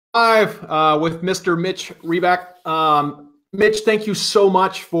Live with Mr. Mitch Ribak. Mitch, thank you so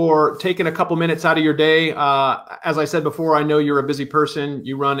much for taking a couple minutes out of your day. As I said before, I know you're a busy person.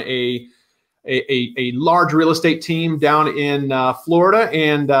 You run a large real estate team down in Florida,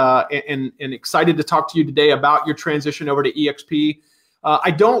 and excited to talk to you today about your transition over to eXp.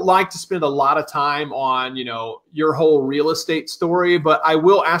 I don't like to spend a lot of time on your whole real estate story, but I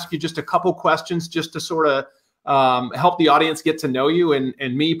will ask you just a couple questions just to sort of help the audience get to know you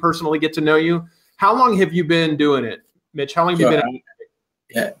and me personally get to know you. How long have you been doing it, Mitch? How long have you been?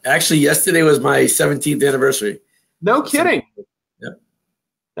 Yeah, actually, yesterday was my 17th anniversary. No kidding. Yep.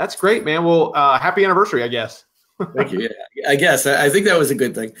 That's great, man. Well, happy anniversary, I guess. Thank you. Yeah, I guess. I think that was a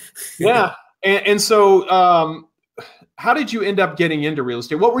good thing. Yeah. And so how did you end up getting into real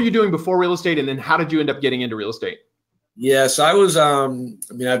estate? What were you doing before real estate? And then how did you end up getting into real estate? Yeah, so I was, I'm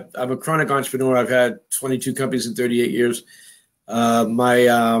a chronic entrepreneur. I've had 22 companies in 38 years.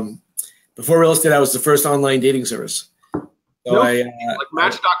 Before real estate, I was the first online dating service. So nope. Like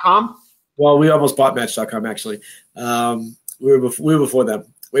Match.com? Well, we almost bought Match.com, actually. We were before them,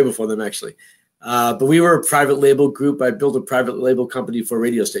 way before them, actually. But we were a private label group. I built a private label company for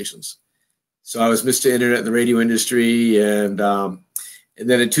radio stations. So I was Mr. Internet in the radio industry, and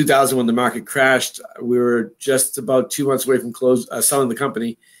then in 2000, when the market crashed, we were just about 2 months away from selling the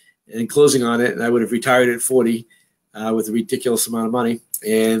company and closing on it. And I would have retired at 40 with a ridiculous amount of money,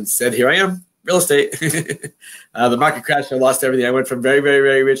 and said, "Here I am, real estate." The market crashed. I lost everything. I went from very, very,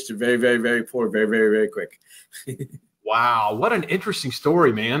 very rich to very, very, very poor, very, very, very quick. Wow, what an interesting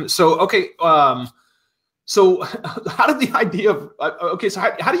story, man. So, okay. So how did the idea of, okay, so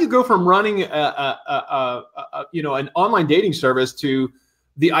how do you go from running an online dating service to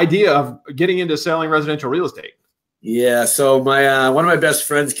the idea of getting into selling residential real estate? Yeah, so my one of my best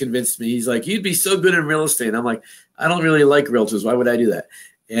friends convinced me. He's like, "You'd be so good in real estate." And I'm like, "I don't really like realtors. Why would I do that?"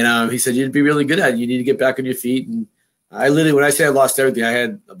 And he said, "You'd be really good at it. You need to get back on your feet." And I literally, when I say I lost everything, I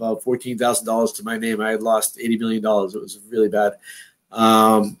had about $14,000 to my name. I had lost $80 million. It was really bad.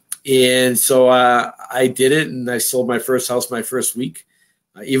 And so I did it, and I sold my first house my first week.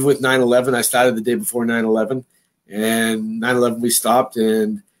 Even with 9/11, I started the day before 9/11, and 9/11 we stopped.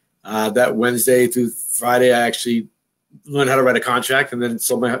 And that Wednesday through Friday, I actually learned how to write a contract, and then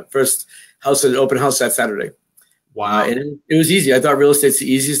sold my first house at an open house that Saturday. Wow. And it was easy. I thought real estate's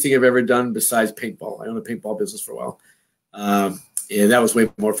the easiest thing I've ever done besides paintball. I owned a paintball business for a while. And that was way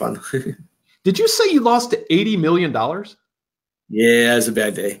more fun. Did you say you lost $80 million? Yeah, it was a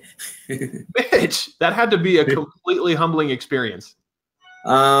bad day. Mitch, that had to be a completely humbling experience.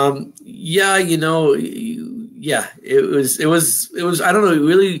 Yeah, yeah, it was, I don't know,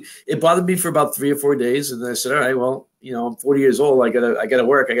 it bothered me for about 3 or 4 days. And then I said, all right, well, I'm 40 years old. I gotta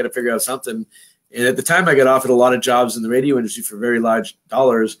work. I gotta figure out something. And at the time I got offered a lot of jobs in the radio industry for very large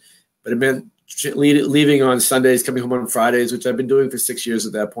dollars, but it meant leaving on Sundays, coming home on Fridays, which I've been doing for 6 years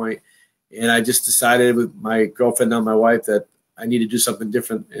at that point. And I just decided with my girlfriend, now my wife, that I need to do something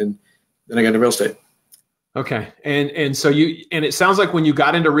different. And then I got into real estate. Okay. And so it sounds like when you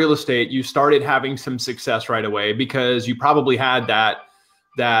got into real estate, you started having some success right away because you probably had that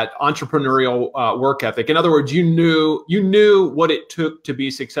entrepreneurial work ethic. In other words, you knew what it took to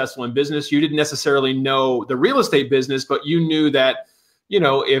be successful in business. You didn't necessarily know the real estate business, but you knew that,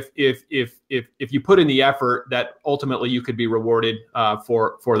 if you put in the effort, that ultimately you could be rewarded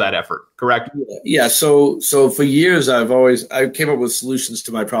for that effort. Correct? Yeah. So for years, I came up with solutions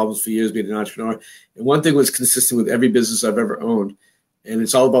to my problems for years being an entrepreneur. And one thing was consistent with every business I've ever owned. And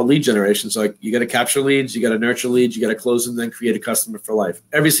it's all about lead generation. So like, you got to capture leads, you got to nurture leads, you got to close them, then create a customer for life.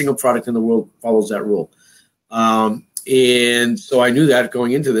 Every single product in the world follows that rule. And so I knew that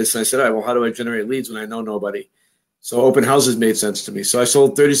going into this. And I said, all right, well, how do I generate leads when I know nobody? So open houses made sense to me. So I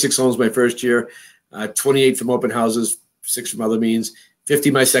sold 36 homes my first year, 28 from open houses, 6 from other means, 50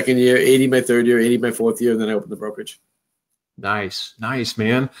 my second year, 80 my third year, 80 my fourth year, and then I opened the brokerage. Nice,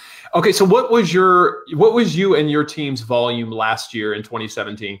 man. Okay, so what was you and your team's volume last year in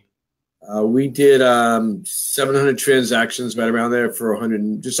 2017? We did 700 transactions right around there for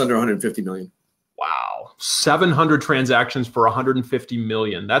just under 150 million. Wow, 700 transactions for 150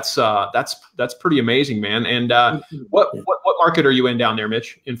 million. That's pretty amazing, man. And what market are you in down there,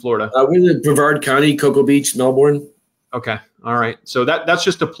 Mitch, in Florida? We're in Brevard County, Cocoa Beach, Melbourne. Okay, all right. So that's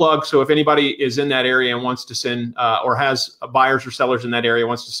just a plug. So if anybody is in that area and wants to send or has buyers or sellers in that area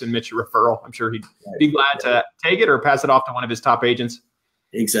wants to send Mitch a referral, I'm sure he'd be glad to take it or pass it off to one of his top agents.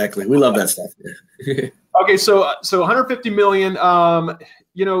 Exactly, we love that stuff. Okay, so 150 million. How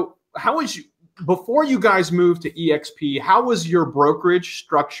was you? Before you guys moved to eXp, how was your brokerage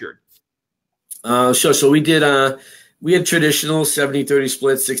structured? Sure. So we did We had traditional 70-30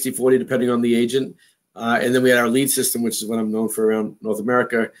 splits, 60-40, depending on the agent. And then we had our lead system, which is what I'm known for around North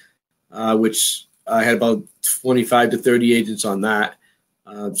America, which I had about 25 to 30 agents on that.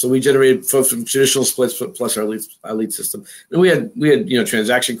 So we generated from traditional splits plus our lead system. And we had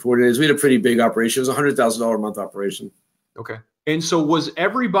transaction coordinators. We had a pretty big operation. It was a $100,000 a month operation. Okay. And so is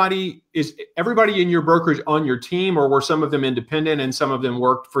everybody in your brokerage on your team, or were some of them independent and some of them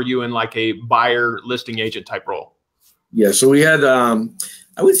worked for you in like a buyer listing agent type role? Yeah. So we had,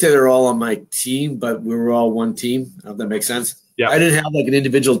 I would say they're all on my team, but we were all one team, if that makes sense. Yeah. I didn't have like an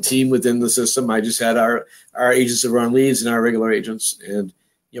individual team within the system. I just had our agents that run leads and our regular agents. And,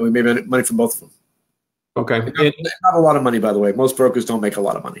 we made money from both of them. Okay. Not a lot of money, by the way. Most brokers don't make a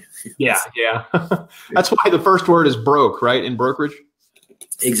lot of money. Yeah. That's why the first word is broke, right? In brokerage.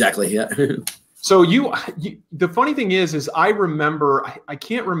 Exactly. Yeah. So the funny thing is I remember, I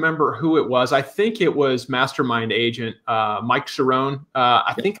can't remember who it was. I think it was Mastermind agent, Mike Sharon.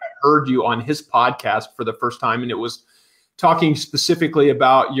 I think I heard you on his podcast for the first time, and it was talking specifically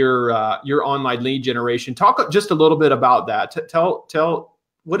about your online lead generation. Talk just a little bit about that. Tell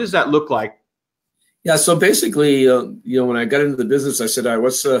what does that look like? Yeah. So basically, when I got into the business, I said, all right,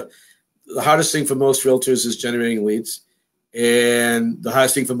 what's the hardest thing for most realtors is generating leads. And the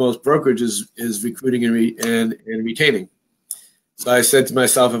hardest thing for most brokerages is recruiting and retaining. So I said to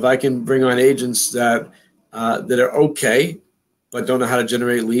myself, if I can bring on agents that are okay, but don't know how to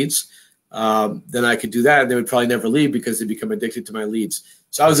generate leads, then I could do that. And they would probably never leave because they become addicted to my leads.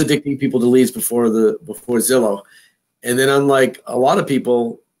 So I was addicting people to leads before Zillow. And then unlike a lot of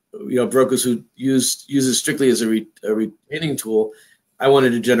people, brokers who use it strictly as a retaining tool, I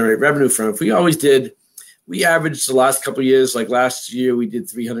wanted to generate revenue from it. We always did. We averaged the last couple of years, like last year, we did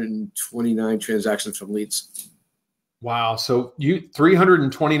 329 transactions from leads. Wow. So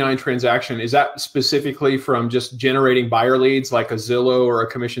 329 transaction, is that specifically from just generating buyer leads like a Zillow or a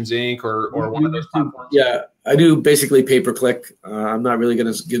Commissions Inc. or one of those platforms? Yeah, I do basically pay-per-click. I'm not really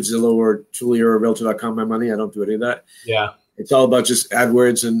going to give Zillow or Trulia or Realtor.com my money. I don't do any of that. Yeah. It's all about just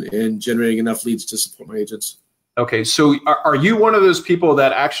AdWords and generating enough leads to support my agents. Okay. So are you one of those people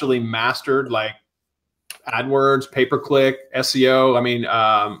that actually mastered like AdWords, pay-per-click, SEO? I mean,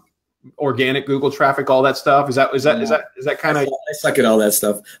 organic Google traffic, all that stuff. Is that kind of? I suck at all that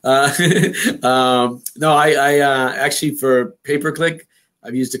stuff. No, I actually for pay-per-click,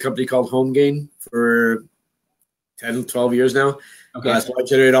 I've used a company called HomeGain for 10, 12 years now. Okay. So I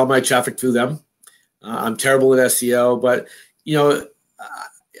generate all my traffic through them. I'm terrible at SEO, but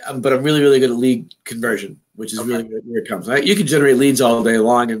but I'm really, really good at lead conversion, which is really where it comes. You can generate leads all day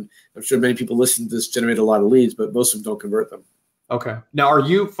long, and I'm sure many people listening to this generate a lot of leads, but most of them don't convert them. Okay. Now, are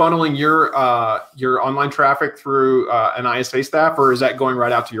you funneling your online traffic through an ISA staff, or is that going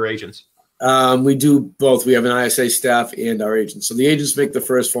right out to your agents? We do both. We have an ISA staff and our agents. So the agents make the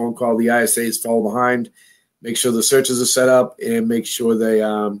first phone call. The ISAs follow behind, make sure the searches are set up, and make sure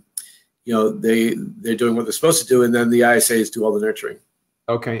they're doing what they're supposed to do, and then the ISAs do all the nurturing.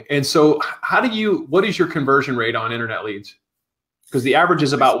 Okay. And so what is your conversion rate on internet leads? Because the average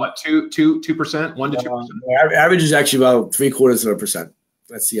is about what, 2%, 1% to 2%? Average is actually about 0.75%.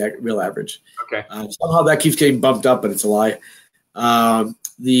 That's the real average. Okay. Somehow that keeps getting bumped up, but it's a lie.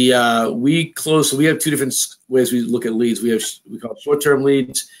 We have two different ways we look at leads. We call it short-term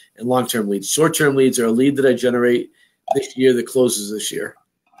leads and long-term leads. Short-term leads are a lead that I generate this year that closes this year.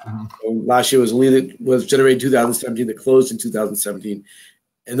 Mm-hmm. So last year was a lead that was generated in 2017 that closed in 2017.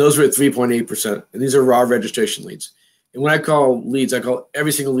 And those were at 3.8%. And these are raw registration leads. And when I call leads, I call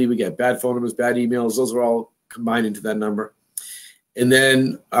every single lead we get. Bad phone numbers, bad emails, those are all combined into that number. And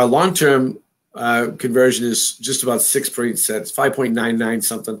then our long-term conversion is just about 6%, 5.99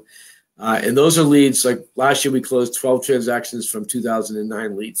 something. And those are leads, like last year we closed 12 transactions from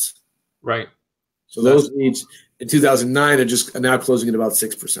 2009 leads. Right. So those leads in 2009 are now closing at about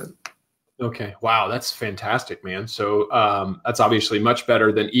 6%. Okay. Wow. That's fantastic, man. So that's obviously much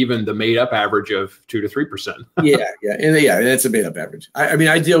better than even the made up average of 2 to 3%. Yeah. And it's a made up average. I mean,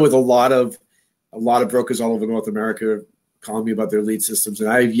 I deal with a lot of brokers all over North America calling me about their lead systems, and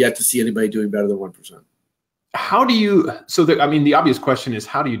I've yet to see anybody doing better than 1%. How do you, the obvious question is,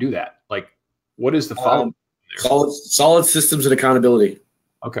 how do you do that? Like, what is the follow-up? Solid systems and accountability.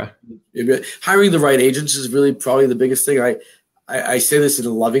 Okay. Hiring the right agents is really probably the biggest thing. I say this in a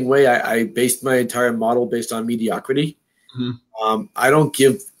loving way. I based my entire model based on mediocrity. Mm-hmm. I don't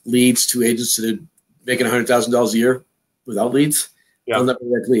give leads to agents that are making $100,000 a year without leads. Yeah. I'll never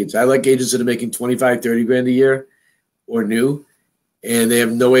like leads. I like agents that are making 25, 30 grand a year or new, and they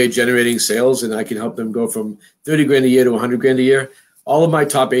have no way of generating sales, and I can help them go from 30 grand a year to 100 grand a year. All of my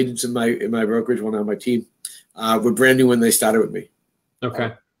top agents in my brokerage, one on my team, were brand new when they started with me.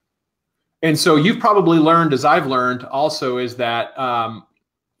 Okay. And so you've probably learned, as I've learned also, is that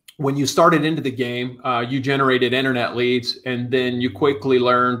when you started into the game, you generated internet leads, and then you quickly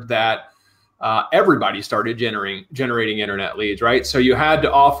learned that everybody started generating internet leads, right? So you had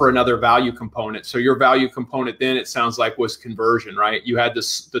to offer another value component. So your value component then, it sounds like, was conversion, right? You had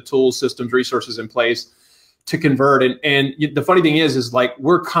the tools, systems, resources in place to convert. And the funny thing is like,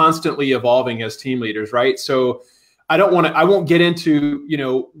 we're constantly evolving as team leaders, right? So I won't get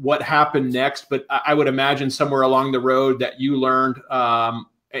into, what happened next, but I would imagine somewhere along the road that you learned,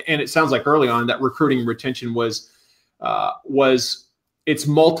 and it sounds like early on, that recruiting and retention was it's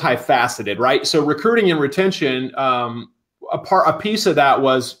multifaceted, right? So recruiting and retention, a piece of that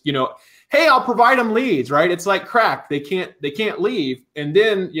was, hey, I'll provide them leads, right? It's like crack. They can't leave. And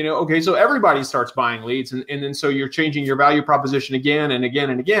then, okay, so everybody starts buying leads. And then so you're changing your value proposition again and again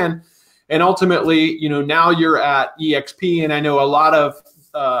and again. And ultimately, now you're at eXp. And I know a lot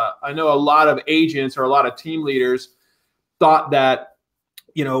of agents or a lot of team leaders thought that,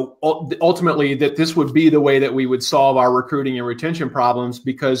 ultimately that this would be the way that we would solve our recruiting and retention problems,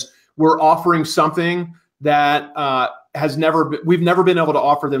 because we're offering something that we've never been able to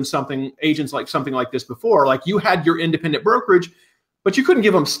offer them agents like something like this before. Like, you had your independent brokerage, but you couldn't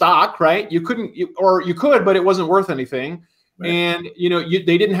give them stock, right? You couldn't, or you could, but it wasn't worth anything. Right. And,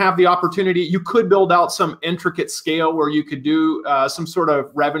 they didn't have the opportunity. You could build out some intricate scale where you could do some sort of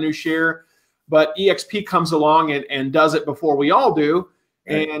revenue share, but eXp comes along and does it before we all do.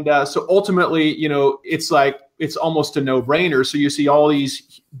 Right. And so ultimately, it's almost a no-brainer. So you see all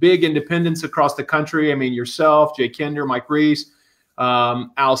these big independents across the country. I mean, yourself, Jay Kinder, Mike Reese,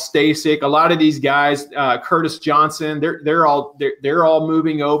 Al Stasic, a lot of these guys, Curtis Johnson, they're all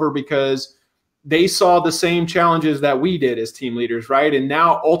moving over because they saw the same challenges that we did as team leaders, right? And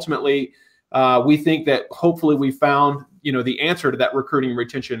now ultimately, we think that hopefully we found the answer to that recruiting and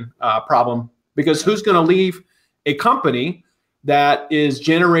retention problem, because who's going to leave a company that is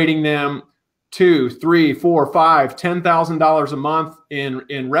generating them $2,000, $3,000, $4,000, $5,000, $10,000 a month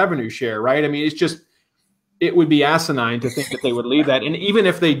in revenue share, right? I mean, it would be asinine to think that they would leave that. And even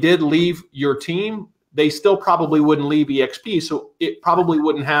if they did leave your team, they still probably wouldn't leave eXp. So it probably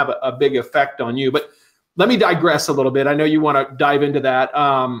wouldn't have a big effect on you. But let me digress a little bit. I know you want to dive into that.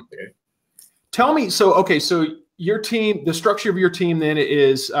 Okay. Tell me, so your team, the structure of your team then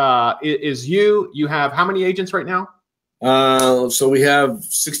is you have how many agents right now? So we have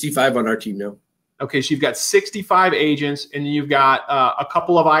 65 on our team now. Okay, so you've got 65 agents, and you've got a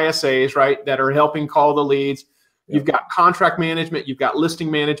couple of ISAs, right, that are helping call the leads. Yep. You've got contract management, you've got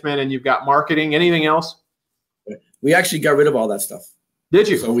listing management, and you've got marketing. Anything else? We actually got rid of all that stuff. Did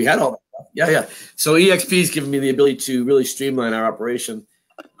you? So we had all that stuff. Yeah. So eXp has given me the ability to really streamline our operation,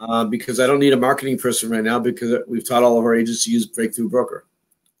 because I don't need a marketing person right now, because we've taught all of our agents to use Breakthrough Broker.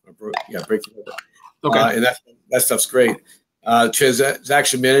 Breakthrough Broker. Okay. And that stuff's great.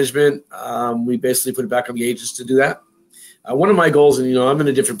 Transaction management, we basically put it back on the agents to do that. One of my goals, and I'm in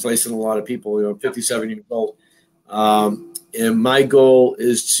a different place than a lot of people. I'm 57 years old, and my goal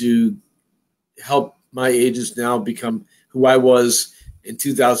is to help my agents now become who I was in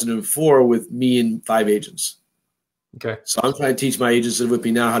 2004 with me and 5 agents. Okay. So I'm trying to teach my agents that are with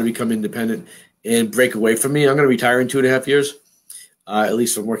me now how to become independent and break away from me. I'm going to retire in 2.5 years, at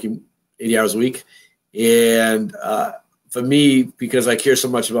least from working 80 hours a week. And for me, because I care so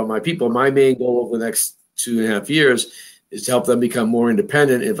much about my people, my main goal over the next 2.5 years is to help them become more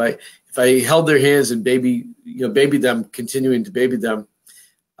independent. If I held their hands and baby them, continuing to baby them,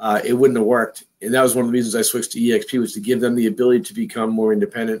 it wouldn't have worked. And that was one of the reasons I switched to eXp, was to give them the ability to become more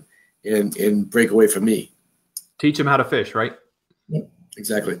independent and break away from me. Teach them how to fish, right? Yep,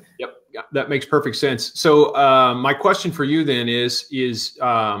 exactly. Yep, yeah, that makes perfect sense. So my question for you then is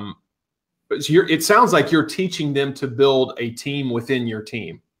it sounds like you're teaching them to build a team within your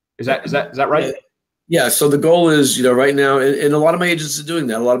team. Is that right? Yeah. So the goal is, right now, and a lot of my agents are doing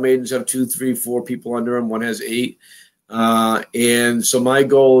that. A lot of my agents have 2, 3, 4 people under them. One has 8. And so my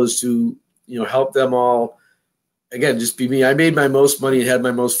goal is to, help them all, again, just be me. I made my most money and had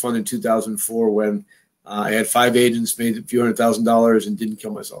my most fun in 2004 when I had 5 agents, made a few $100,000 and didn't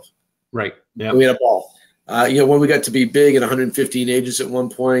kill myself. Right. Yeah. We had a ball. When we got to be big and 115 agents at one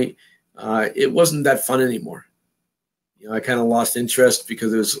point, it wasn't that fun anymore. I kind of lost interest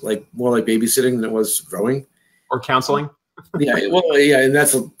because it was more like babysitting than it was growing or counseling. Yeah, and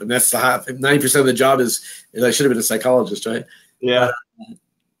that's the hot 90% of the job is I should have been a psychologist, right? Yeah.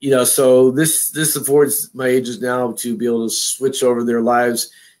 So this affords my agents now to be able to switch over their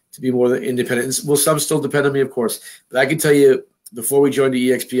lives to be more independent. Some still depend on me, of course, but I can tell you, before we joined the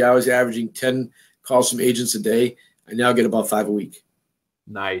eXp, I was averaging 10 call some agents a day. I now get about 5 a week.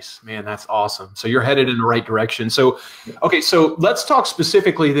 Nice, man. That's awesome. So you're headed in the right direction. So, okay. So let's talk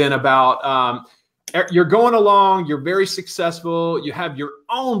specifically then about, you're going along, you're very successful. You have your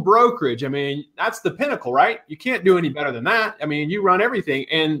own brokerage. I mean, that's the pinnacle, right? You can't do any better than that. I mean, you run everything,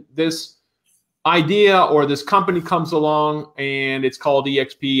 and this idea or this company comes along and it's called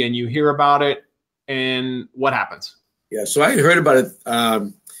eXp, and you hear about it, and what happens? Yeah. So I had heard about it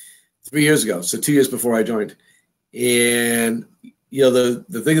 3 years ago. So 2 years before I joined. And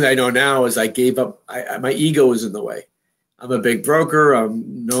the thing that I know now is I gave up. My ego was in the way. I'm a big broker.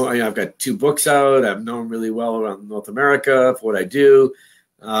 I've got 2 books out. I'm known really well around North America for what I do.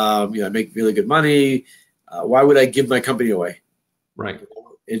 I make really good money. Why would I give my company away? Right.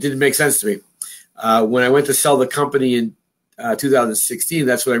 It didn't make sense to me. When I went to sell the company in 2016,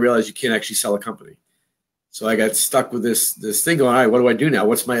 that's when I realized you can't actually sell a company. So I got stuck with this thing going, all right, what do I do now?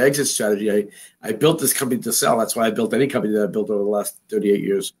 What's my exit strategy? I built this company to sell. That's why I built any company that I built over the last 38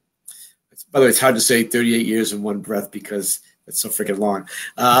 years. By the way, it's hard to say 38 years in one breath because it's so freaking long.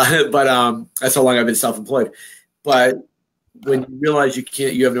 But that's how long I've been self-employed. But when you realize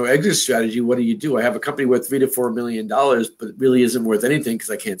you have no exit strategy, what do? I have a company worth $3 to $4 million, but it really isn't worth anything because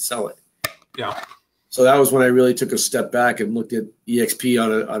I can't sell it. Yeah. So that was when I really took a step back and looked at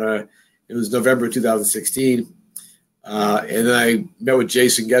eXp it was November 2016. And then I met with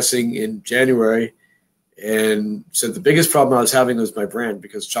Jason Gessing in January and said the biggest problem I was having was my brand,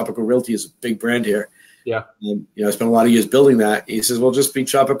 because Tropical Realty is a big brand here. Yeah. And, I spent a lot of years building that. He says, well, just be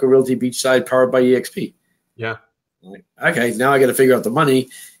Tropical Realty Beachside powered by eXp. Yeah. I'm like, okay, now I got to figure out the money,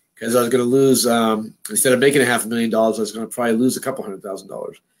 because I was going to lose, instead of making $500,000, I was going to probably lose a couple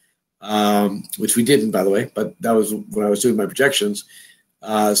 $100,000, which we didn't, by the way, but that was when I was doing my projections.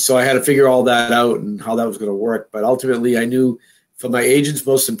 So I had to figure all that out and how that was going to work. But ultimately, I knew for my agents,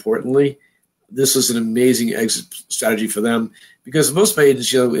 most importantly, this was an amazing exit strategy for them, because most of my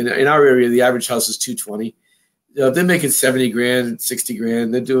agents, in our area, the average house is 220. They're making 70 grand, 60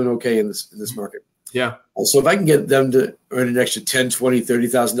 grand. They're doing okay in this market. Yeah. So if I can get them to earn an extra $10,000,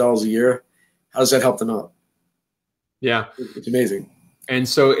 $20,000, $30,000 a year, how does that help them out? Yeah. It's amazing. And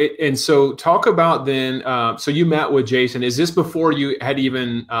so talk about then, so you met with Jason. Is this before you had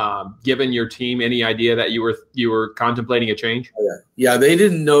even given your team any idea that you were contemplating a change? Yeah, they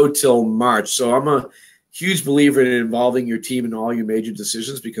didn't know till March. So I'm a huge believer in involving your team in all your major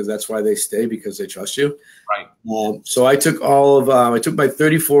decisions, because that's why they stay, because they trust you. Right. So I took I took my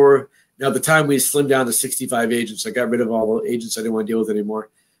 34. Now at the time we slimmed down to 65 agents. I got rid of all the agents I didn't want to deal with anymore.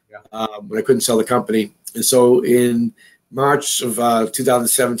 Yeah. But I couldn't sell the company. And so in March of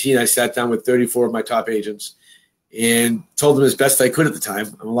 2017, I sat down with 34 of my top agents and told them as best I could at the time,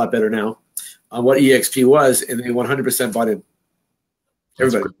 I'm a lot better now, on what eXp was, and they 100% bought in.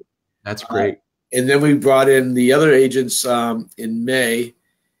 Everybody. That's great. And then we brought in the other agents in May.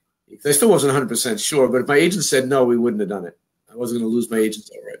 I still wasn't 100% sure, but if my agent said no, we wouldn't have done it. I wasn't going to lose my agents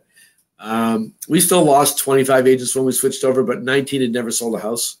over it. We still lost 25 agents when we switched over, but 19 had never sold a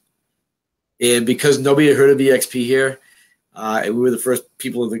house. And because nobody had heard of eXp here, and we were the first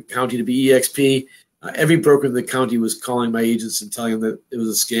people in the county to be eXp, every broker in the county was calling my agents and telling them that it was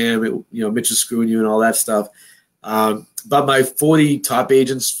a scam. Mitch is screwing you and all that stuff. But my 40 top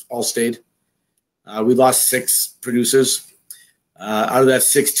agents all stayed. We lost 6 producers. Out of that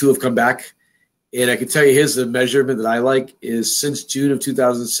 6, 2 have come back. And I can tell you, here's the measurement that I like, is since June of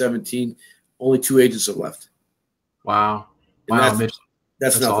 2017, only 2 agents have left. Wow. Wow, Mitch.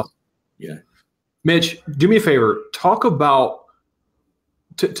 That's nothing. Awesome. Yeah. Mitch, do me a favor. Talk about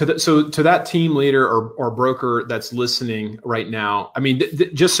to that team leader or broker that's listening right now. I mean,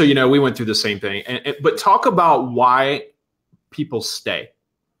 just so you know, we went through the same thing. But talk about why people stay.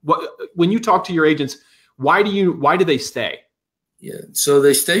 When you talk to your agents, why do they stay? Yeah, so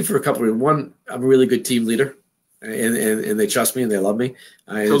they stay for a couple of reasons. One, I'm a really good team leader, and they trust me and they love me.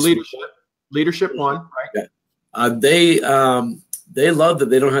 So leadership one, right? Yeah. They love that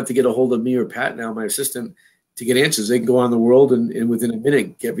they don't have to get a hold of me or Pat, now my assistant, to get answers. They can go on the world and within a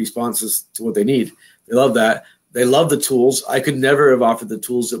minute get responses to what they need. They love that. They love the tools. I could never have offered the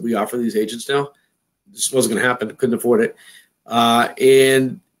tools that we offer these agents now. This wasn't going to happen. Couldn't afford it.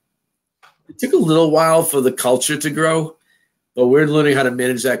 And it took a little while for the culture to grow, but we're learning how to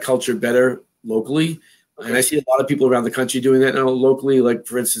manage that culture better locally. Okay. And I see a lot of people around the country doing that now locally. Like,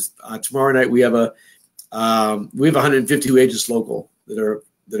 for instance, tomorrow night we have 152 agents local that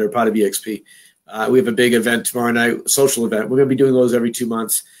are part of eXp. We have a big event tomorrow night, social event. We're going to be doing those every 2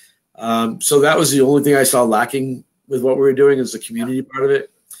 months. So that was the only thing I saw lacking with what we were doing, is the community part of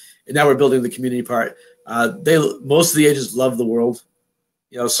it. And now we're building the community part. Most of the agents love the world.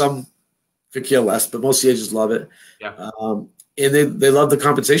 Some could care less, but most agents love it. Yeah. And they love the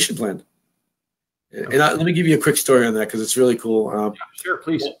compensation plan. And let me give you a quick story on that because it's really cool. Yeah, sure,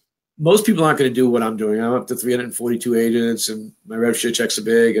 please. Most people aren't going to do what I'm doing. I'm up to 342 agents, and my rev share checks are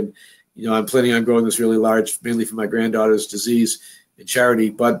big. And I'm planning on growing this really large, mainly for my granddaughter's disease and charity.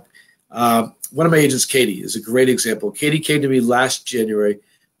 But one of my agents, Katie, is a great example. Katie came to me last January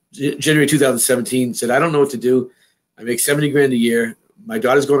 2017, said, I don't know what to do. I make 70 grand a year. My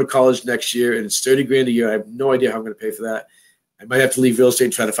daughter's going to college next year, and it's 30 grand a year. I have no idea how I'm going to pay for that. I might have to leave real estate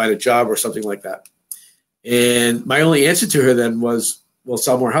and try to find a job or something like that. And my only answer to her then was, well,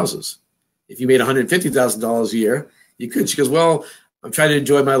 sell more houses. If you made $150,000 a year, you could. She goes, well, I'm trying to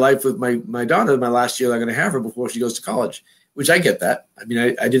enjoy my life with my daughter. My last year I'm going to have her before she goes to college, which I get that. I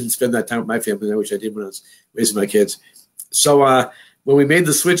mean, I didn't spend that time with my family, which I did when I was raising my kids. So when we made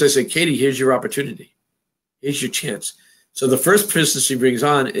the switch, I said, Katie, here's your opportunity. Here's your chance. So the first person she brings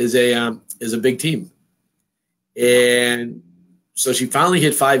on is a big team. And so she finally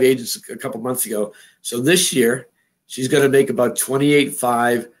hit 5 agents a couple months ago. So this year, she's going to make about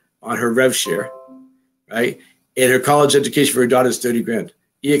 $28,500 on her rev share, right? And her college education for her daughter is 30 grand.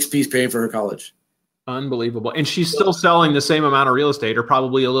 eXp is paying for her college. Unbelievable. And she's still selling the same amount of real estate, or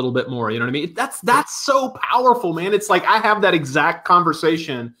probably a little bit more. You know what I mean? That's so powerful, man. It's like I have that exact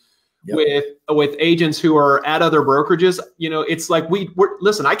conversation with agents who are at other brokerages. It's like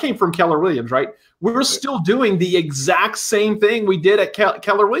listen, I came from Keller Williams, right? We're still doing the exact same thing we did at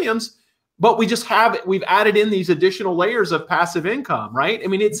Keller Williams, but we've added in these additional layers of passive income, right? I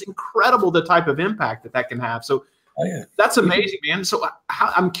mean, it's incredible the type of impact that can have. So that's amazing, man. So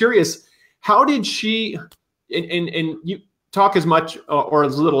I'm curious, how did she, and you talk as much or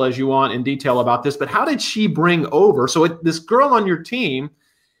as little as you want in detail about this, but how did she bring over, this girl on your team,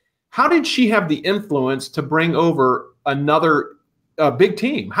 how did she have the influence to bring over another big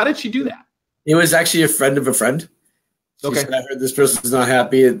team? How did she do that? It was actually a friend of a friend. She said, I heard this person's not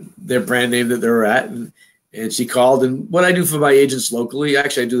happy at their brand name that they were at. And she called. And what I do for my agents locally,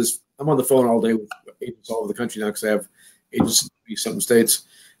 actually I do this, I'm on the phone all day with agents all over the country now because I have agents in some states.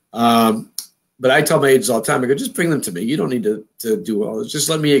 But I tell my agents all the time, I go, just bring them to me. You don't need to do all this. Just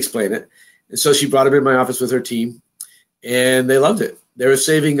let me explain it. And so she brought them in my office with her team, and they loved it. They were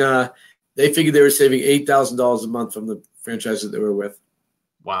saving, they figured they were saving $8,000 a month from the franchise that they were with.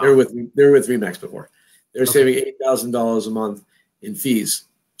 Wow. They were with Remax before. They were saving $8,000 a month in fees,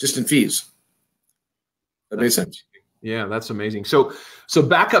 just in fees. That makes sense. Yeah, that's amazing. So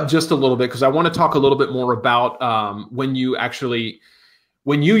back up just a little bit, because I want to talk a little bit more about when you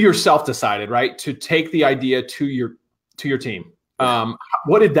yourself decided, right, to take the idea to your team.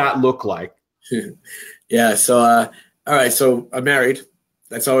 What did that look like? Yeah. So, all right. So I'm married.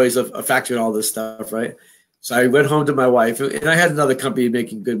 That's always a factor in all this stuff, right? So I went home to my wife, and I had another company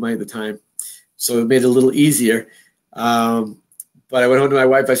making good money at the time, so it made it a little easier. But I went home to my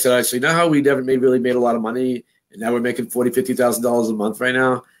wife. I said, you know how we never really made a lot of money, and now we're making $40,000, $50,000 a month right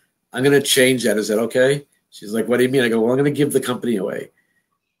now? I'm going to change that. Is that okay? She's like, what do you mean? I go, well, I'm going to give the company away.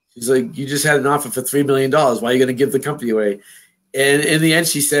 She's like, you just had an offer for $3 million. Why are you going to give the company away? And in the end,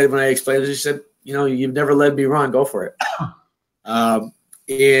 she said, when I explained it, she said, you've never led me wrong. Go for it.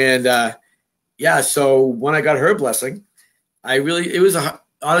 So when I got her blessing, honestly,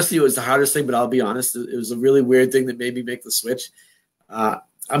 it was the hardest thing, but I'll be honest. It was a really weird thing that made me make the switch. I'm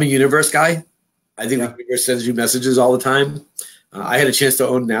a universe guy. I think the universe sends you messages all the time. I had a chance to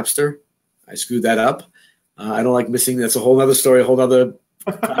own Napster. I screwed that up. I don't like missing. That's a whole other story, a whole other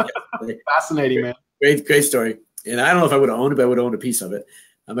fascinating, man. Great story. And I don't know if I would have owned it, but I would have owned a piece of it.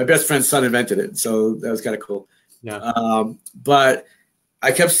 My best friend's son invented it, so that was kind of cool. Yeah. But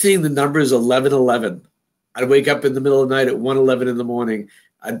I kept seeing the numbers 11:11. I'd wake up in the middle of the night at 1:11 in the morning.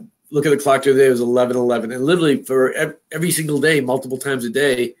 I'd look at the clock the other day, it was 11:11. And literally for every single day, multiple times a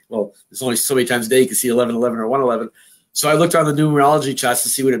day, well, there's only so many times a day you can see 11:11 or 1:11. So I looked on the numerology charts to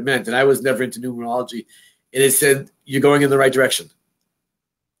see what it meant. And I was never into numerology. And it said, you're going in the right direction.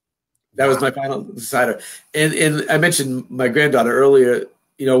 That was my final decider. And I mentioned my granddaughter earlier.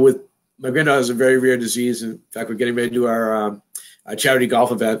 With my granddaughter has a very rare disease. In fact, we're getting ready to do our charity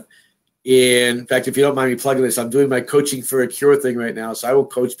golf event. And in fact, if you don't mind me plugging this, I'm doing my coaching for a cure thing right now. So I will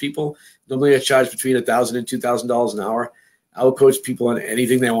coach people. Normally I charge between $1,000 and $2,000 an hour. I will coach people on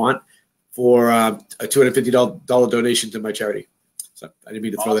anything they want for a $250 donation to my charity. So I didn't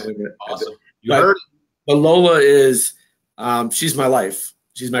mean to throw that in there. Awesome. You heard it. But Lola is, she's my life.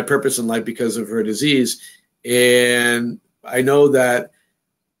 She's my purpose in life because of her disease. And I know that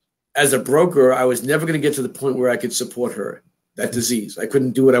as a broker, I was never going to get to the point where I could support her, that disease. I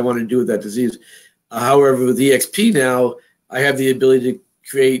couldn't do what I wanted to do with that disease. However, with eXp now, I have the ability to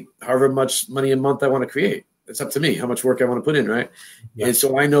create however much money a month I want to create. It's up to me how much work I want to put in, right? Yeah. And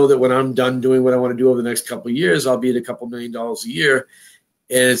so I know that when I'm done doing what I want to do over the next couple of years, I'll be at a couple $1 million a year.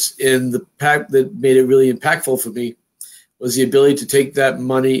 And it's in the pack that made it really impactful for me was the ability to take that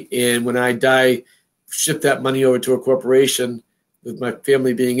money and when I die, ship that money over to a corporation with my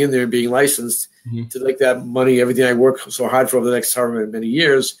family being in there and being licensed to take that money, everything I work so hard for over the next however many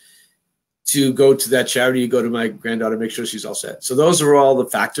years, to go to that charity, go to my granddaughter, make sure she's all set. So those are all the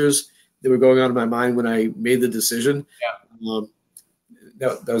factors that were going on in my mind when I made the decision. Yeah.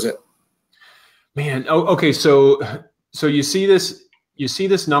 That was it. Man. Oh, okay. So you see this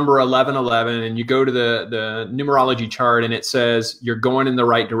number 1111 and you go to the numerology chart and it says you're going in the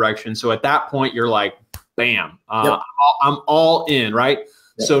right direction. So at that point you're like, bam, I'm all in, right?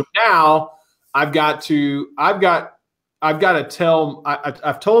 Yep. So now I've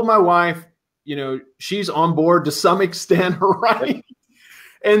told my wife, you know, she's on board to some extent, right? Yep.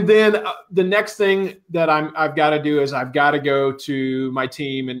 And then the next thing that I've got to do is I've got to go to my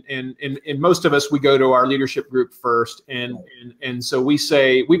team, and most of us, we go to our leadership group first, and so we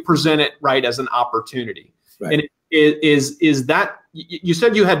present it right as an opportunity. Right. And is that, you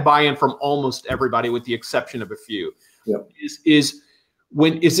said you had buy-in from almost everybody with the exception of a few. Yep.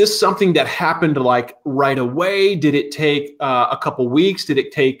 Is this something that happened like right away? Did it take a couple weeks? Did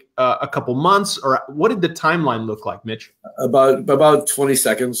it take a couple months? Or what did the timeline look like, Mitch? About 20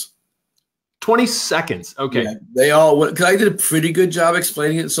 seconds. 20 seconds. Okay. Yeah, they all, because I did a pretty good job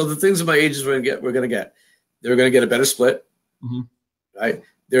explaining it. So the things that my agents were going to get, they were going to get a better split. Mm-hmm. Right.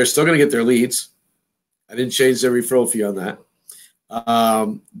 They're still going to get their leads. I didn't change their referral fee on that.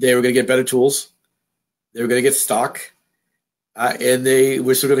 They were going to get better tools. They were going to get stock. And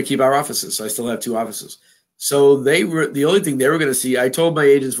we're still going to keep our offices. So I still have 2 offices. So the only thing they were going to see, I told my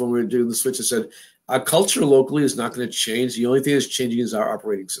agents when we were doing the switch, I said, our culture locally is not going to change. The only thing that's changing is our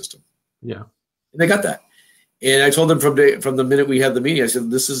operating system. Yeah. And they got that. And I told them from the minute we had the meeting, I said,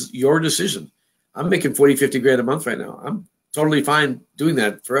 this is your decision. I'm making 40, 50 grand a month right now. I'm totally fine doing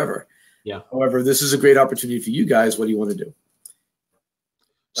that forever. Yeah. However, this is a great opportunity for you guys. What do you want to do?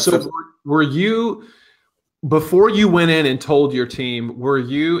 So were you, before you went in and told your team,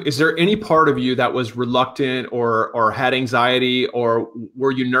 is there any part of you that was reluctant or had anxiety, or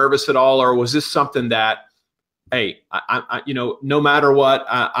were you nervous at all? Or was this something that, hey, I no matter what,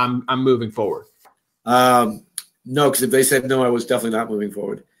 I'm moving forward? No, because if they said no, I was definitely not moving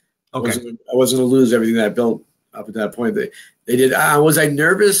forward. Okay. I wasn't going to lose everything that I built up at that point. They did. Was I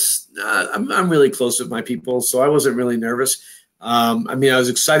nervous? I'm really close with my people, so I wasn't really nervous. I mean, I was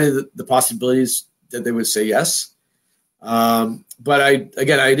excited at the possibilities that they would say yes. But I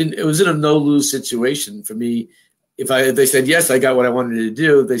didn't, it was in a no-lose situation for me. If they said yes, I got what I wanted to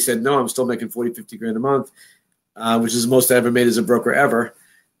do. They said no, I'm still making 40, 50 grand a month, which is the most I ever made as a broker ever.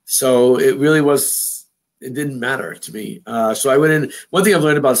 So it really was, it didn't matter to me. So I went in, one thing I've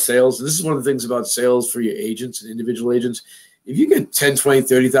learned about sales, and this is one of the things about sales for your agents and individual agents, if you get $10,000,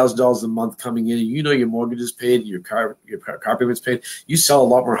 $20,000, $30,000 a month coming in, and you know your mortgage is paid, your car payment's paid, you sell a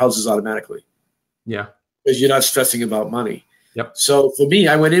lot more houses automatically. Yeah. Because you're not stressing about money. Yep. So for me,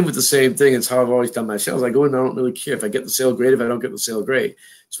 I went in with the same thing. It's how I've always done my sales. I go in, I don't really care. If I get the sale, great. If I don't get the sale, great.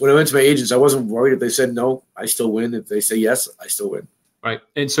 So when I went to my agents, I wasn't worried. If they said no, I still win. If they say yes, I still win. Right.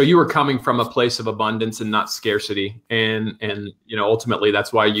 And so you were coming from a place of abundance and not scarcity. And ultimately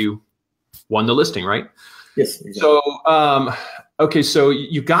that's why you won the listing, right? Yes. Exactly. So, okay. So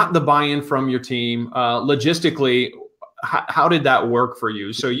you got the buy-in from your team. Logistically, how did that work for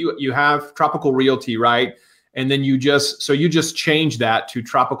you? So you have Tropical Realty, right? And then you just changed that to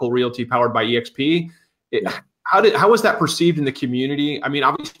Tropical Realty powered by eXp. How was that perceived in the community? I mean,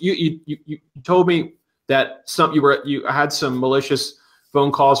 obviously you told me that you had some malicious phone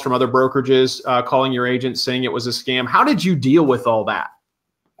calls from other brokerages calling your agent saying it was a scam. How did you deal with all that?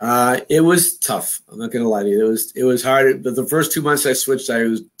 It was tough. I'm not going to lie to you. It was hard. But the first 2 months I switched, I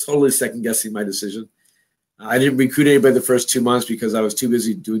was totally second guessing my decision. I didn't recruit anybody the first 2 months because I was too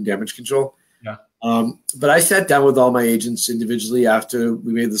busy doing damage control. Yeah. But I sat down with all my agents individually after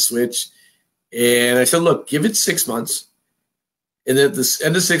we made the switch. And I said, look, give it 6 months. And at the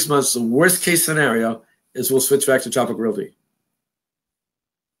end of 6 months, the worst case scenario is we'll switch back to Tropical Realty.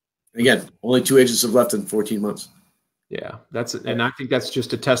 Again, only 2 agents have left in 14 months. Yeah, and I think that's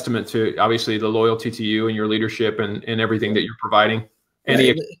just a testament to obviously the loyalty to you and your leadership and everything that you're providing.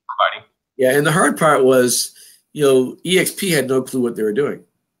 Providing. Yeah, and the hard part was, eXp had no clue what they were doing.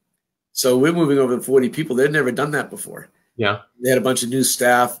 So we're moving over to 40 people. They'd never done that before. Yeah. They had a bunch of new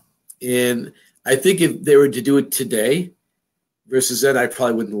staff. And I think if they were to do it today versus then, I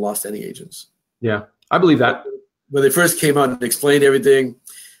probably wouldn't have lost any agents. Yeah, I believe that. when they first came out and explained everything,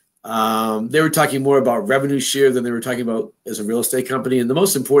 they were talking more about revenue share than they were talking about as a real estate company. And the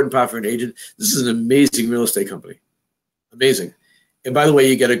most important part for an agent, this is an amazing real estate company. Amazing. And by the way,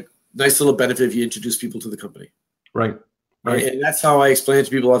 you get a nice little benefit if you introduce people to the company. Right. Right. And that's how I explain it to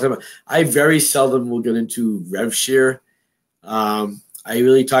people all the time. I very seldom will get into rev share. I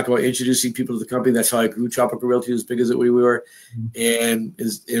really talk about introducing people to the company. That's how I grew Tropical Realty as big as we were. And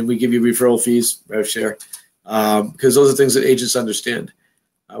we give you referral fees, rev share, because those are things that agents understand.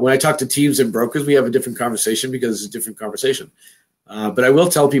 When I talk to teams and brokers, we have a different conversation because it's a different conversation. But I will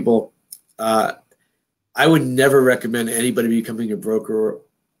tell people, I would never recommend anybody becoming a broker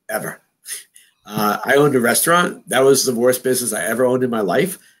ever. I owned a restaurant. That was the worst business I ever owned in my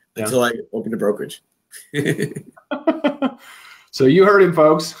life until I opened a brokerage. So you heard him,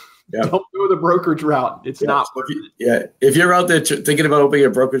 folks. Yeah. Don't go the brokerage route. It's not. If you're out there thinking about opening a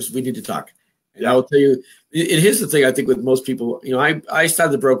brokerage, we need to talk. And I will tell you, and here's the thing I think with most people, I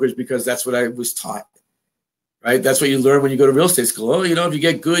started the brokerage because that's what I was taught, right? That's what you learn when you go to real estate school. Oh, if you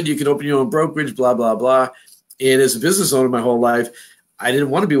get good, you can open your own brokerage, blah, blah, blah. And as a business owner my whole life, I didn't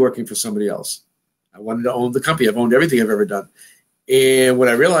want to be working for somebody else. I wanted to own the company. I've owned everything I've ever done. And what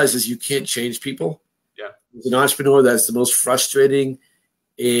I realized is you can't change people. Yeah. As an entrepreneur, that's the most frustrating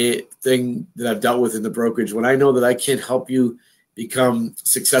thing that I've dealt with in the brokerage. When I know that I can't help you become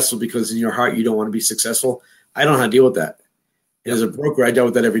successful because in your heart you don't want to be successful, I don't know how to deal with that. And as a broker, I dealt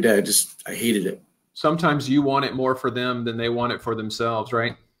with that every day. I hated it. Sometimes you want it more for them than they want it for themselves,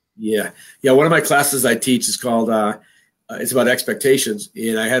 right? Yeah. Yeah. One of my classes I teach is called, it's about expectations.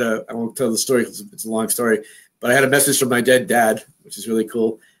 And I won't tell the story because it's a long story, but I had a message from my dead dad, which is really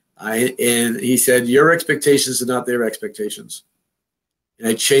cool. And he said, your expectations are not their expectations. And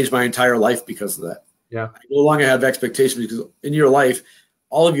I changed my entire life because of that. Yeah. I no longer have expectations because in your life,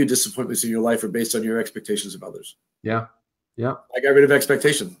 all of your disappointments in your life are based on your expectations of others. Yeah. Yeah. I got rid of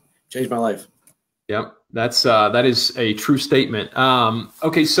expectation, changed my life. Yeah. That is a true statement.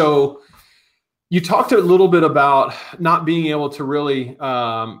 Okay. So you talked a little bit about not being able to really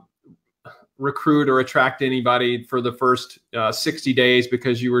recruit or attract anybody for the first 60 days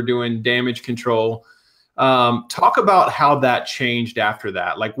because you were doing damage control. Talk about how that changed after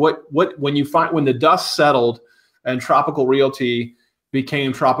that. Like when the dust settled and Tropical Realty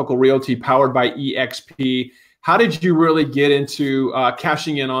became Tropical Realty powered by eXp, how did you really get into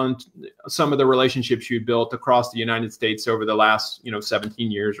cashing in on some of the relationships you built across the United States over the last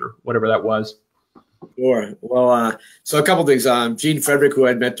 17 years or whatever that was? Sure. Well, so a couple things. Gene Frederick, who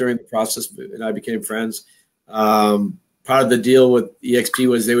I'd met during the process, and I became friends. Part of the deal with eXp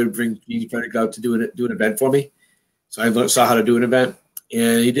was they would bring Gene Frederick out to do an event for me. So I saw how to do an event,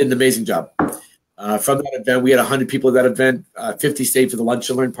 and he did an amazing job. From that event, we had 100 people at that event. 50 stayed for the lunch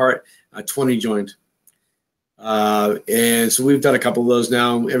and learn part. 20 joined. And so we've done a couple of those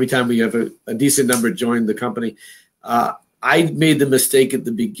now. Every time we have a decent number join the company. I made the mistake at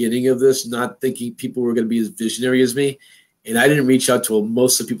the beginning of this, not thinking people were going to be as visionary as me. And I didn't reach out to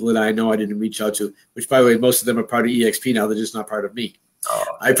most of the people that I know I didn't reach out to, which, by the way, most of them are part of eXp now. They're just not part of me.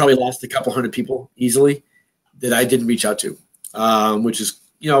 I probably lost a couple hundred people easily that I didn't reach out to, which is,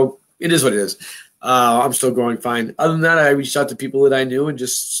 it is what it is. I'm still growing fine. Other than that, I reached out to people that I knew and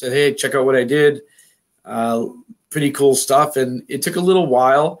just said, hey, check out what I did. Pretty cool stuff. And it took a little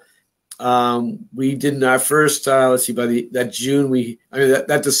while. We did our first, let's see, by that June,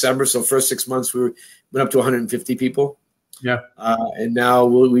 that December, so first 6 months, we went up to 150 people. Yeah. And now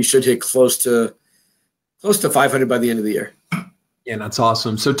we should hit close to 500 by the end of the year. Yeah, that's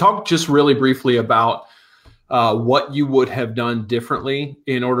awesome. So talk just really briefly about what you would have done differently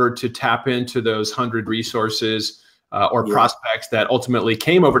in order to tap into those 100 resources or prospects that ultimately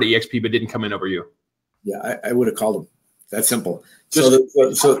came over to eXp but didn't come in over you. Yeah, I would have called them. That's simple. So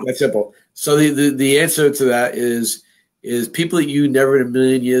that's simple. So the answer to that is people that you never in a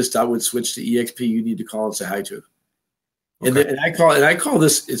million years thought would switch to eXp, you need to call and say hi to. Okay. And I call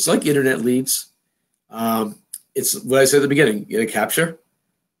this, it's like internet leads. It's what I said at the beginning. You got to capture.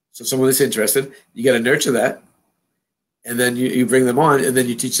 So someone that's interested, you got to nurture that. And then you bring them on, and then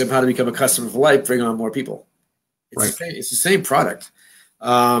you teach them how to become a customer for life, bring on more people. It's the same product.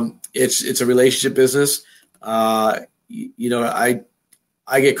 It's a relationship business. I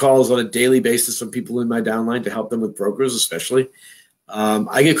get calls on a daily basis from people in my downline to help them with brokers, especially.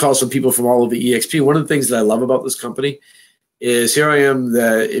 I get calls from people from all over eXp. One of the things that I love about this company is here I am.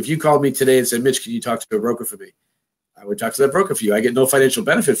 If you called me today and said, Mitch, can you talk to a broker for me? I would talk to that broker for you. I get no financial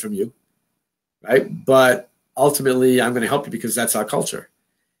benefit from you, right? But ultimately, I'm going to help you because that's our culture.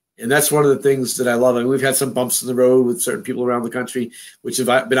 And that's one of the things that I love. We've had some bumps in the road with certain people around the country, which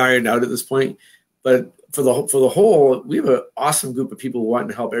have been ironed out at this point. But for the whole, we have an awesome group of people wanting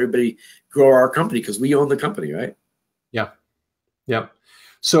to help everybody grow our company because we own the company, right? Yeah. Yeah.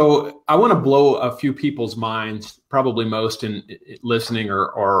 So I want to blow a few people's minds, probably most in listening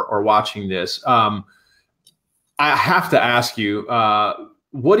or watching this. I have to ask you,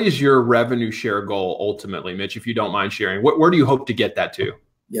 what is your revenue share goal ultimately, Mitch, if you don't mind sharing? Where do you hope to get that to?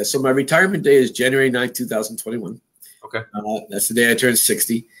 Yeah, so my retirement day is January 9th, 2021. Okay. That's the day I turned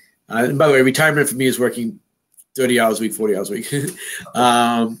 60. And by the way, retirement for me is working 30 hours a week, 40 hours a week.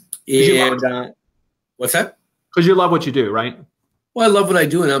 What's that? Because you love what you do, right? Well, I love what I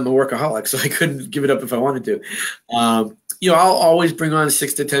do, and I'm a workaholic, so I couldn't give it up if I wanted to. I'll always bring on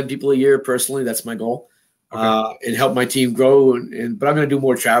 6 to 10 people a year personally. That's my goal, and help my team grow. But I'm going to do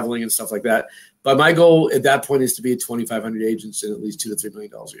more traveling and stuff like that. But my goal at that point is to be at 2,500 agents and at least $2 to $3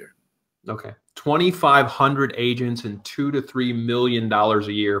 million a year. Okay, 2,500 agents and $2 to $3 million a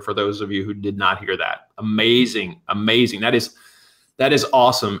year. For those of you who did not hear that, amazing, amazing. That is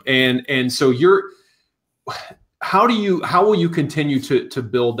awesome. And so you're. How will you continue to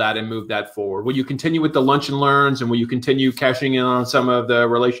build that and move that forward? Will you continue with the lunch and learns, and will you continue cashing in on some of the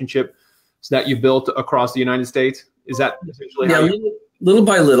relationships that you built across the United States? Is that essentially little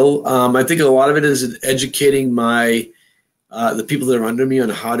by little? I think a lot of it is educating the people that are under me on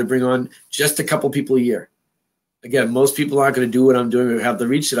how to bring on just a couple people a year. Again, most people aren't going to do what I'm doing or have the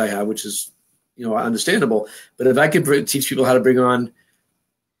reach that I have, which is understandable. But if I could teach people how to bring on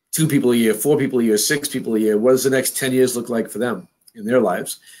 2 people a year, 4 people a year, 6 people a year, what does the next 10 years look like for them in their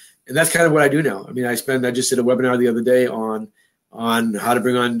lives? And that's kind of what I do now. I mean, I just did a webinar the other day on how to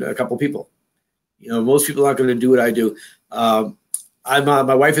bring on a couple people. Most people aren't going to do what I do.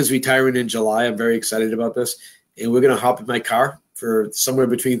 My wife is retiring in July. I'm very excited about this. And we're going to hop in my car for somewhere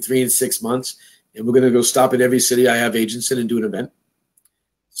between 3 and 6 months. And we're going to go stop at every city I have agents in and do an event.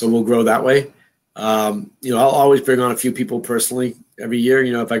 So we'll grow that way. I'll always bring on a few people personally every year.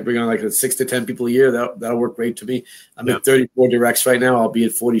 If I bring on like 6 to 10 people a year, that'll work great to me. I'm at 34 directs right now. I'll be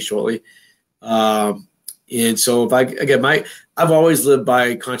at 40 shortly. And so I've always lived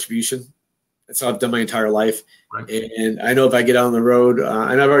by contribution. That's how I've done my entire life. Right. And I know if I get out on the road,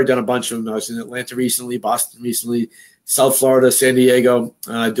 and I've already done a bunch of them. I was in Atlanta recently, Boston recently, South Florida, San Diego,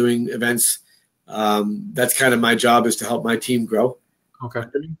 doing events. That's kind of my job, is to help my team grow. Okay.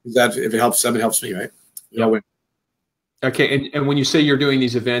 If it helps them, it helps me, right? Yeah. Okay. And when you say you're doing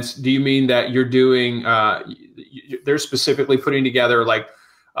these events, do you mean that you're doing, they're specifically putting together like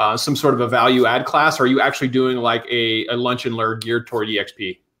some sort of a value add class? Or are you actually doing like a lunch and learn geared toward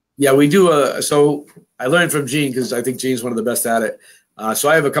eXp? Yeah, we do. So I learned from Gene, because I think Gene's one of the best at it. So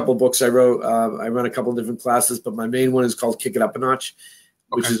I have a couple of books I wrote. I run a couple of different classes, but my main one is called Kick It Up a Notch,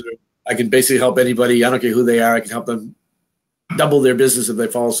 which is I can basically help anybody. I don't care who they are. I can help them double their business if they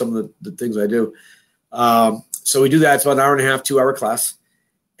follow some of the things I do. So we do that. It's about an hour and a half, 2-hour class.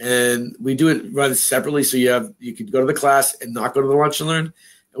 And we do it run separately. So you could go to the class and not go to the lunch and learn.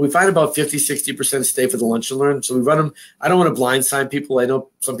 And we find about 50, 60% stay for the lunch and learn. So we run them. I don't want to blindside people. I know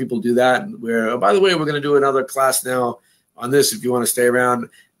some people do that, where, oh, by the way, we're going to do another class now on this if you want to stay around.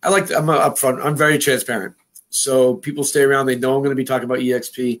 I'm upfront. I'm very transparent. So people stay around. They know I'm going to be talking about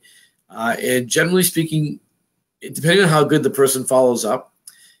eXp. And generally speaking, depending on how good the person follows up,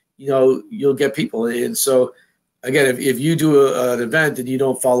 you'll get people. And so, again, if you do an event and you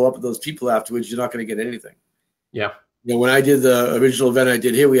don't follow up with those people afterwards, you're not going to get anything. Yeah. When I did the original event I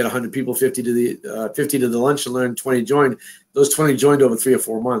did here, we had 100 people, 50 to the lunch and learn, 20 joined. Those 20 joined over 3 or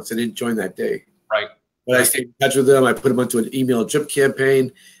 4 months. They didn't join that day. Right. But I stayed in touch with them. I put them onto an email drip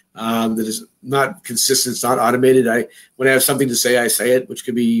campaign that is not consistent. It's not automated. When I have something to say, I say it, which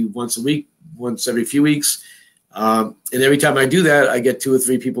could be once a week, once every few weeks. And every time I do that, I get 2 or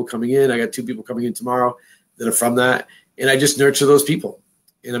 3 people coming in. I got 2 people coming in tomorrow that are from that. And I just nurture those people.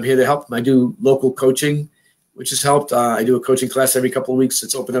 And I'm here to help them. I do local coaching, which has helped. I do a coaching class every couple of weeks.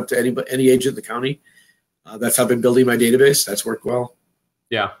 It's open up to any agent in the county. That's how I've been building my database. That's worked well.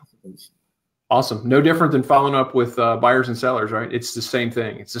 Yeah. Awesome. No different than following up with buyers and sellers, right? It's the same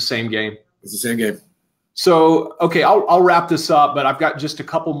thing. It's the same game. It's the same game. So, okay, I'll wrap this up, but I've got just a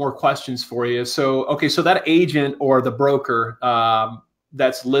couple more questions for you. So, okay, so that agent or the broker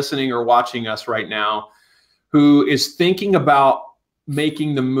that's listening or watching us right now, who is thinking about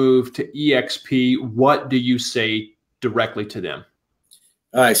making the move to eXp, what do you say directly to them?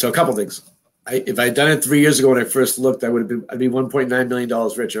 All right, so a couple things. If I had done it 3 years ago when I first looked, I'd be $1.9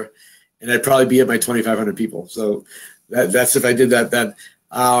 million richer, and I'd probably be at my 2,500 people. So that's if I did that then.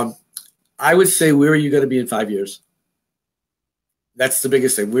 I would say, where are you going to be in 5 years? That's the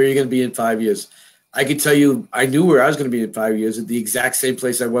biggest thing. Where are you going to be in 5 years? I could tell you, I knew where I was going to be in 5 years at the exact same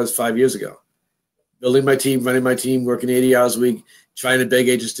place I was 5 years ago. building my team, running my team, working 80 hours a week, trying to beg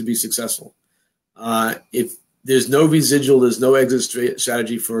agents to be successful. If there's no residual, there's no exit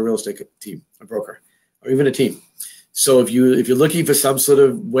strategy for a real estate team, a broker, or even a team. So if you're looking for some sort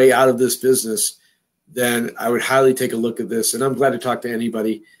of way out of this business, then I would highly take a look at this. And I'm glad to talk to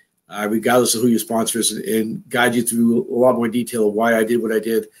anybody, regardless of who your sponsor is, and guide you through a lot more detail of why I did what I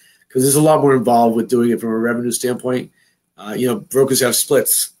did, because there's a lot more involved with doing it from a revenue standpoint. Brokers have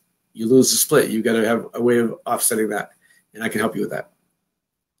splits. You lose the split. You've got to have a way of offsetting that, and I can help you with that.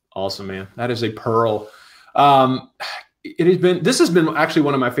 Awesome, man. That is a pearl. This has been actually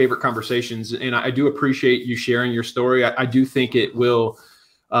one of my favorite conversations, and I do appreciate you sharing your story. I do think it will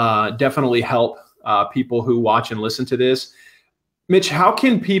definitely help people who watch and listen to this. Mitch, how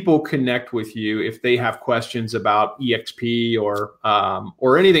can people connect with you if they have questions about eXp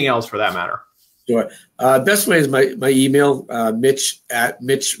or anything else for that matter? Sure. Best way is my email,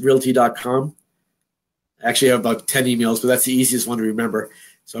 mitch@mitchrealty.com. I actually have about 10 emails, but that's the easiest one to remember.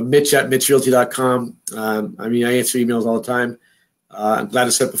 So mitch@mitchrealty.com. I answer emails all the time. I'm glad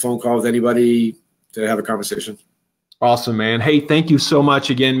to set up a phone call with anybody to have a conversation. Awesome, man. Hey, thank you so much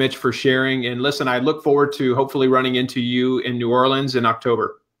again, Mitch, for sharing. And listen, I look forward to hopefully running into you in New Orleans in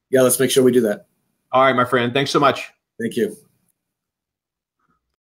October. Yeah, let's make sure we do that. All right, my friend. Thanks so much. Thank you.